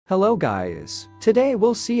Hello guys. Today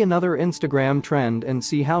we'll see another Instagram trend and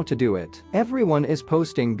see how to do it. Everyone is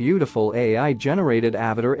posting beautiful AI-generated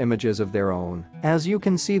avatar images of their own. As you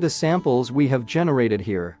can see the samples we have generated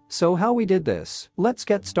here. So how we did this? Let's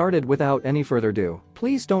get started without any further ado.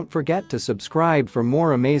 Please don't forget to subscribe for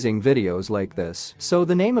more amazing videos like this. So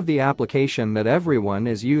the name of the application that everyone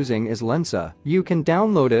is using is Lensa. You can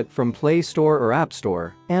download it from Play Store or App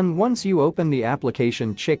Store. And once you open the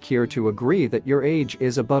application, check here to agree that your age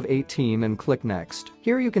is above 18 and click Next.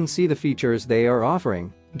 Here you can see the features they are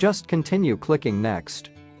offering. Just continue clicking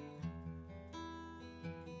Next.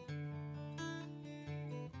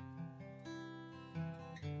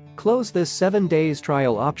 Close this 7 days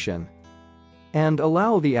trial option and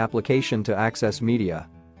allow the application to access media.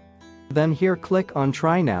 Then here click on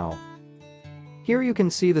Try Now. Here you can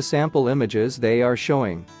see the sample images they are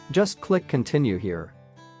showing. Just click Continue here.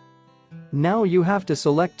 Now you have to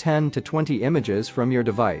select 10 to 20 images from your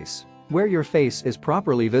device where your face is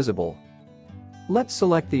properly visible. Let's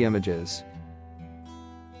select the images.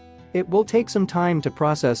 It will take some time to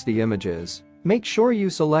process the images. Make sure you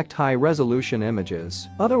select high-resolution images,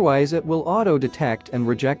 otherwise it will auto-detect and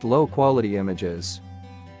reject low-quality images.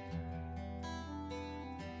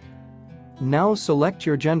 Now select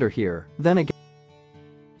your gender here, then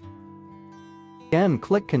again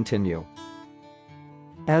click Continue.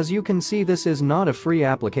 As you can see, this is not a free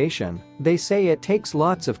application. They say it takes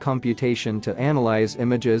lots of computation to analyze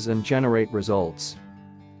images and generate results.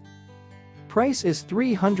 Price is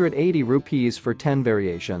 380 rupees for 10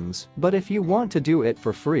 variations, but if you want to do it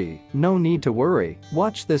for free, no need to worry.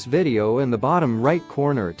 Watch this video in the bottom right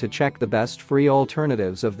corner to check the best free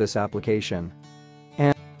alternatives of this application.